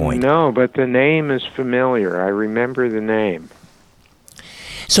some point. No, but the name is familiar. I remember the name.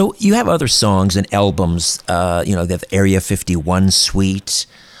 So you have other songs and albums, the Area 51 Suite.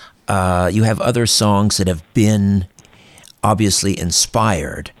 You have other songs that have been obviously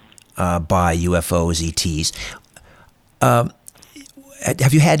inspired by UFOs, ETs.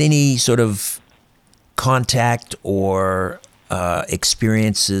 Have you had any sort of contact or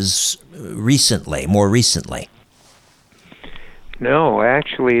experiences more recently? No,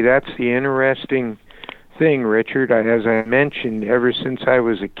 actually, that's the interesting thing, Richard. As I mentioned, ever since I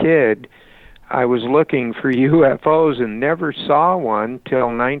was a kid, I was looking for UFOs and never saw one till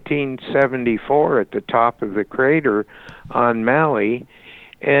 1974 at the top of the crater on Maui.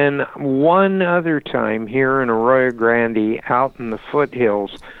 And one other time here in Arroyo Grande, out in the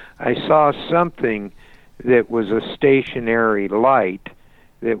foothills, I saw something that was a stationary light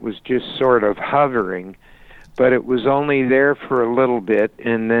that was just sort of hovering, but it was only there for a little bit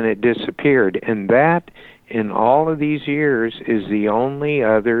and then it disappeared. And that, in all of these years, is the only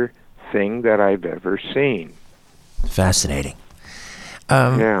other thing that I've ever seen. Fascinating.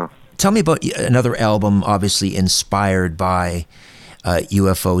 Yeah. Tell me about another album obviously inspired by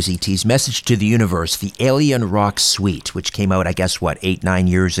UFOs, ETs, Message to the Universe, the Alien Rock Suite, which came out, I guess, 8-9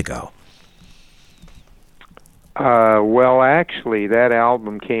 years ago? Well, actually, that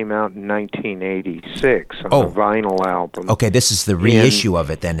album came out in 1986 on a vinyl album. Okay, this is the reissue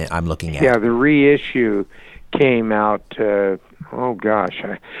of it then I'm looking at. Yeah, the reissue came out, there's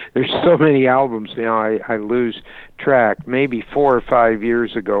so many albums now, I lose track. Maybe 4 or 5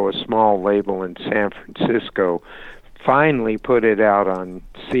 years ago, a small label in San Francisco finally put it out on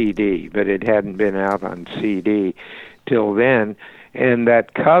CD, but it hadn't been out on CD till then. And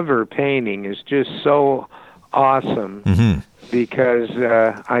that cover painting is just so awesome. Mm-hmm. because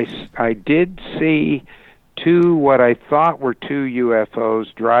I did see what I thought were two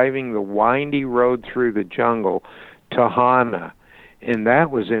UFOs driving the windy road through the jungle to Hana, and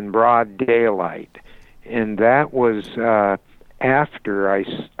that was in broad daylight. And that was after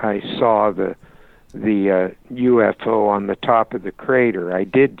I saw the UFO on the top of the crater. I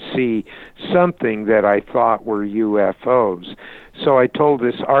did see something that I thought were UFOs. So I told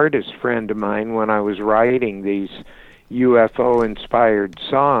this artist friend of mine when I was writing these UFO-inspired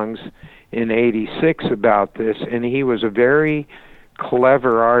songs in '86 about this, and he was a very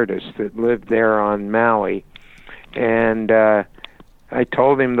clever artist that lived there on Maui. And I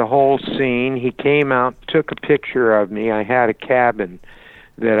told him the whole scene. He came out, took a picture of me. I had a cabin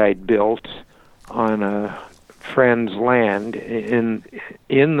that I'd built on a friend's land in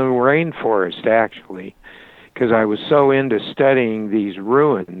the rainforest, actually, because I was so into studying these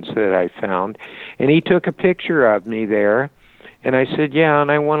ruins that I found. And he took a picture of me there, and I said, yeah,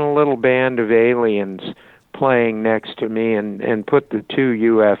 and I want a little band of aliens playing next to me, and put the two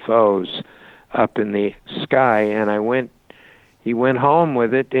UFOs up in the sky. And he went home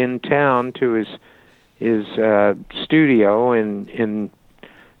with it in town to his studio in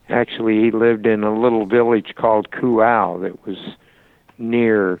actually, he lived in a little village called Kuau that was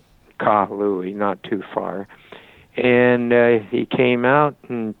near Kahului, not too far. And he came out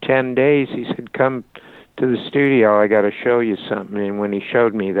in 10 days. He said, come to the studio, I got to show you something. And when he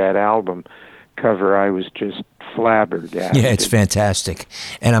showed me that album cover, I was just flabbergasted. Yeah, it's fantastic.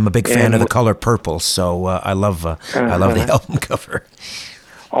 And I'm a big fan of the color purple, so I love the album cover.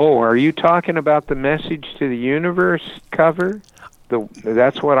 Oh, are you talking about the Message to the Universe cover?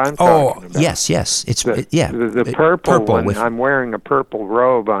 That's what I'm talking about. Yes. It's the purple one. I'm wearing a purple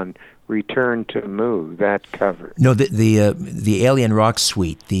robe on Return to Mu, that cover. No, the Alien Rock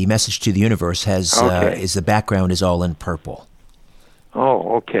Suite, the Message to the Universe has is the background is all in purple.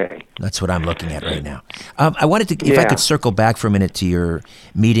 Oh, okay. That's what I'm looking at right now. I wanted to, if I could circle back for a minute to your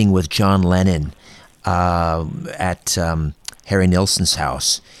meeting with John Lennon at Harry Nilsson's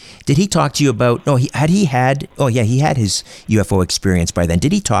house. Did he talk to you about? No, he had his UFO experience by then.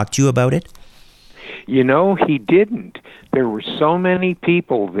 Did he talk to you about it? You know, he didn't. There were so many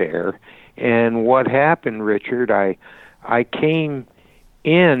people there, and what happened, Richard? I came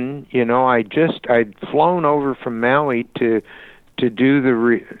in. You know, I'd flown over from Maui to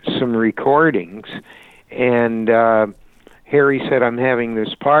do some recordings, and Harry said, I'm having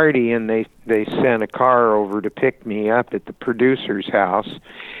this party, and they sent a car over to pick me up at the producer's house.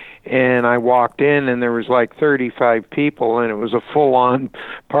 And I walked in, and there was like 35 people, and it was a full-on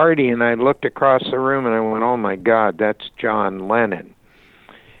party. And I looked across the room, and I went, oh, my God, that's John Lennon.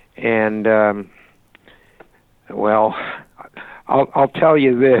 And, well, I'll tell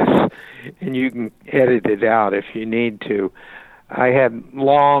you this, and you can edit it out if you need to. I had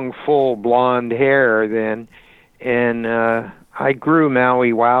long, full blonde hair then, and I grew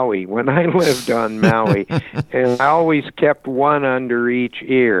Maui Wowie when I lived on Maui, and I always kept one under each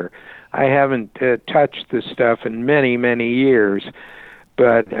ear. I haven't touched the stuff in many, many years,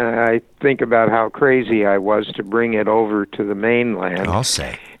 but I think about how crazy I was to bring it over to the mainland. I'll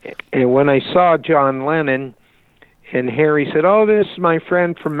say. And when I saw John Lennon, and Harry said, oh, this is my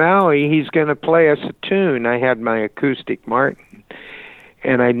friend from Maui, he's going to play us a tune. I had my acoustic Martin.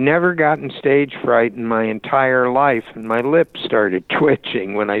 And I'd never gotten stage fright in my entire life, and my lips started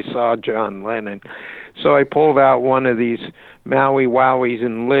twitching when I saw John Lennon. So I pulled out one of these Maui Wowies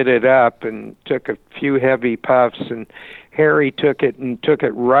and lit it up and took a few heavy puffs, and Harry took it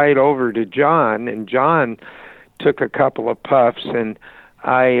right over to John, and John took a couple of puffs, and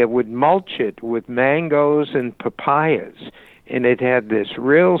I would mulch it with mangoes and papayas, and it had this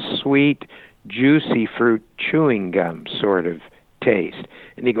real sweet, juicy fruit chewing gum sort of taste.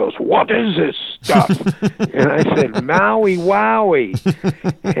 And he goes, what is this stuff? And I said, Maui Wowie.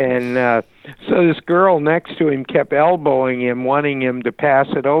 And so this girl next to him kept elbowing him, wanting him to pass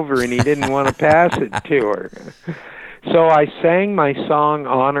it over, and he didn't want to pass it to her. So I sang my song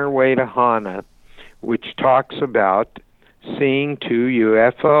On Our Way to Hana, which talks about seeing two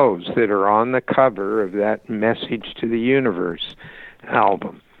UFOs that are on the cover of that Message to the Universe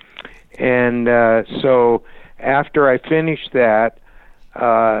album. And so after I finished that,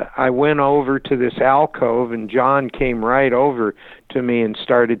 I went over to this alcove, and John came right over to me and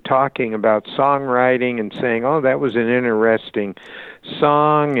started talking about songwriting and saying, oh, that was an interesting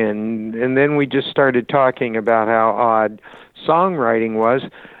song. And then we just started talking about how odd songwriting was,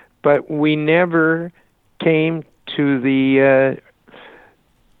 but we never came to the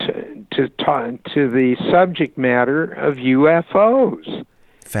to the subject matter of UFOs.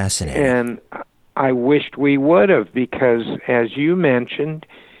 Fascinating. I wished we would have, because, as you mentioned,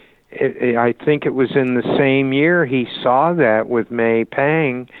 I think it was in the same year he saw that with May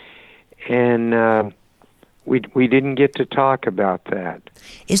Pang, and we didn't get to talk about that.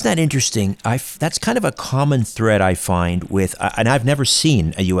 Isn't that interesting? That's kind of a common thread I find with, and I've never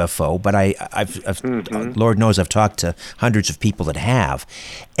seen a UFO, but I've Lord knows I've talked to hundreds of people that have,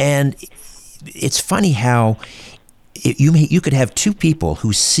 and it's funny how you could have two people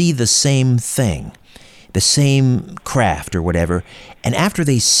who see the same thing, the same craft or whatever, and after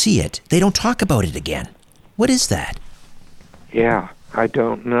they see it, they don't talk about it again. What is that? Yeah, I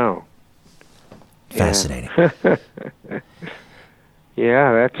don't know. Fascinating.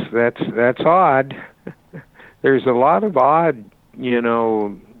 Yeah, that's odd. There's a lot of odd,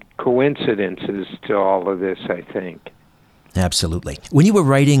 coincidences to all of this, I think. Absolutely. When you were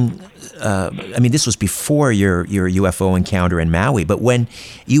writing, this was before your UFO encounter in Maui, but when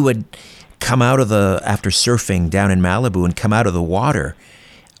you would come out of after surfing down in Malibu and come out of the water,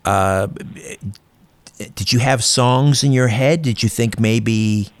 did you have songs in your head? Did you think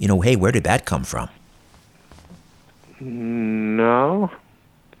maybe, hey, where did that come from? No,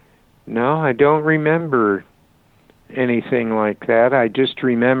 I don't remember anything like that. I just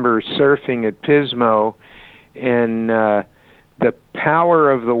remember surfing at Pismo and the power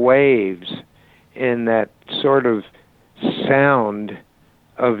of the waves and that sort of sound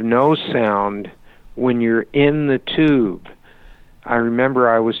of no sound when you're in the tube. I remember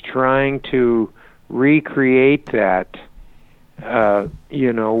I was trying to recreate that,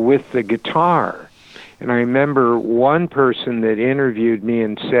 with the guitar. And I remember one person that interviewed me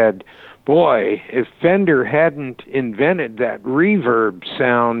and said, boy, if Fender hadn't invented that reverb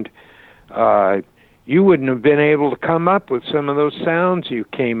sound, you wouldn't have been able to come up with some of those sounds you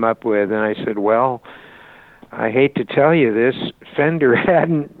came up with. And I said, well, I hate to tell you this, Fender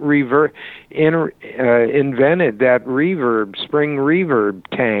hadn't invented that spring reverb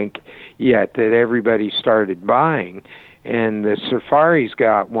tank yet that everybody started buying. And the Safaris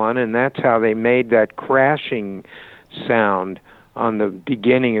got one, and that's how they made that crashing sound on the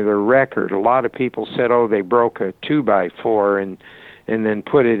beginning of the record. A lot of people said, oh, they broke a 2x4 and then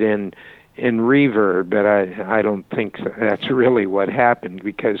put it in reverb, but I don't think that's really what happened,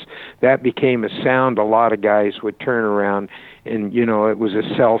 because that became a sound a lot of guys would turn around and, it was a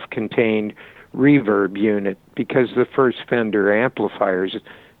self-contained reverb unit, because the first Fender amplifiers,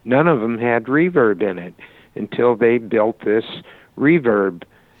 none of them had reverb in it until they built this reverb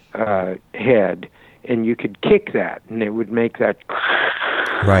head, and you could kick that, and it would make that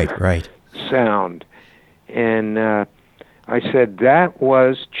right sound. And I said that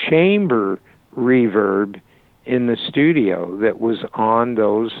was chamber reverb in the studio that was on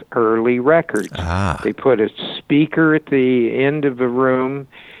those early records. They put a speaker at the end of the room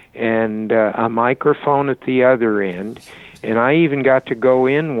and a microphone at the other end. And I even got to go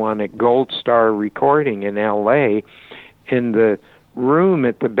in one at Gold Star Recording in L.A., and the room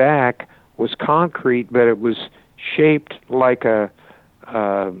at the back was concrete, but it was shaped like a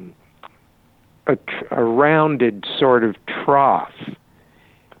rounded sort of trough.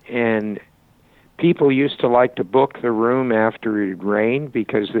 And people used to like to book the room after it had rained,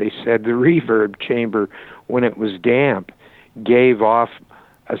 because they said the reverb chamber, when it was damp, gave off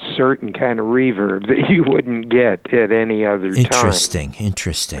a certain kind of reverb that you wouldn't get at any other time.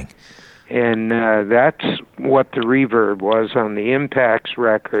 Interesting. And that's what the reverb was on the Impax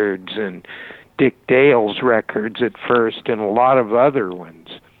records and Dick Dale's records at first, and a lot of other ones.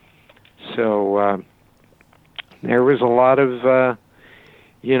 So there was a lot of,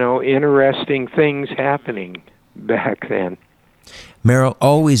 interesting things happening back then. Merrill,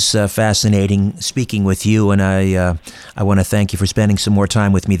 always fascinating speaking with you, and I want to thank you for spending some more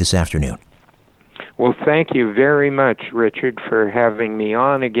time with me this afternoon. Well, thank you very much, Richard, for having me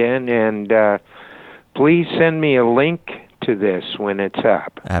on again, and please send me a link to this when it's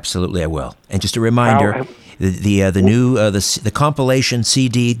up. Absolutely, I will. And just a reminder, the compilation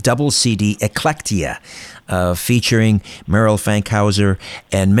CD, double CD, Eclectia, featuring Merrill Fankhauser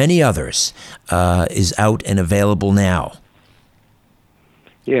and many others, is out and available now.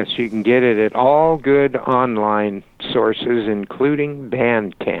 Yes, you can get it at all good online sources, including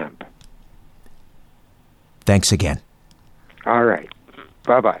Bandcamp. Thanks again. All right.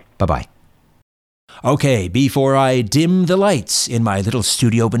 Bye-bye. Bye-bye. Okay, before I dim the lights in my little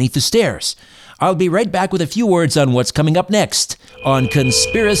studio beneath the stairs, I'll be right back with a few words on what's coming up next on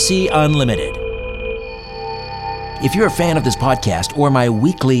Conspiracy Unlimited. If you're a fan of this podcast or my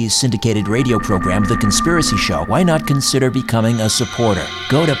weekly syndicated radio program, The Conspiracy Show, why not consider becoming a supporter?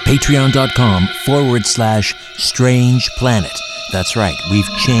 Go to patreon.com/Strange Planet That's right. We've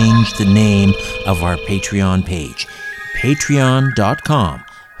changed the name of our Patreon page.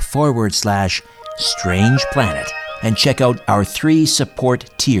 Patreon.com/Strange Planet. And check out our 3 support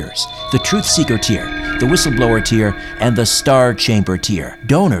tiers: the Truth Seeker tier, the Whistleblower tier, and the Star Chamber tier.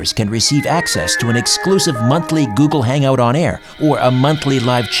 Donors can receive access to an exclusive monthly Google Hangout on air or a monthly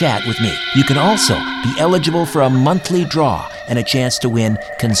live chat with me. You can also be eligible for a monthly draw and a chance to win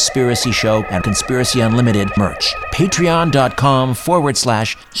Conspiracy Show and Conspiracy Unlimited merch.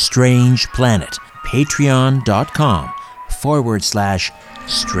 Patreon.com/Strange Planet.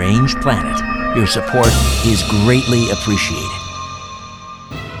 Patreon.com/Strange Planet. Your support is greatly appreciated.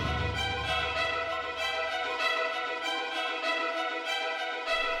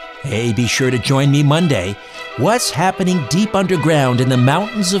 Hey, be sure to join me Monday. What's happening deep underground in the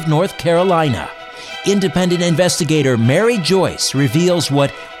mountains of North Carolina? Independent investigator Mary Joyce reveals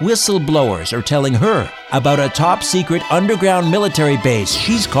what whistleblowers are telling her about a top-secret underground military base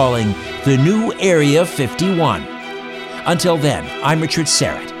she's calling the New Area 51. Until then, I'm Richard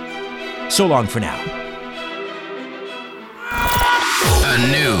Syrett. So long for now. A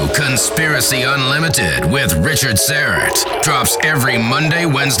new Conspiracy Unlimited with Richard Syrett drops every Monday,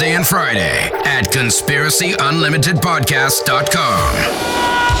 Wednesday, and Friday at conspiracyunlimitedpodcast.com.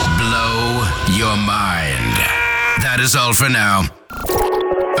 Blow your mind. That is all for now.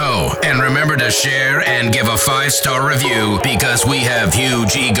 Oh, and remember to share and give a 5-star review because we have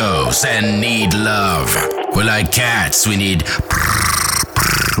huge egos and need love. We're like cats. We need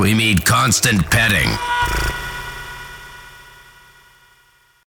constant petting.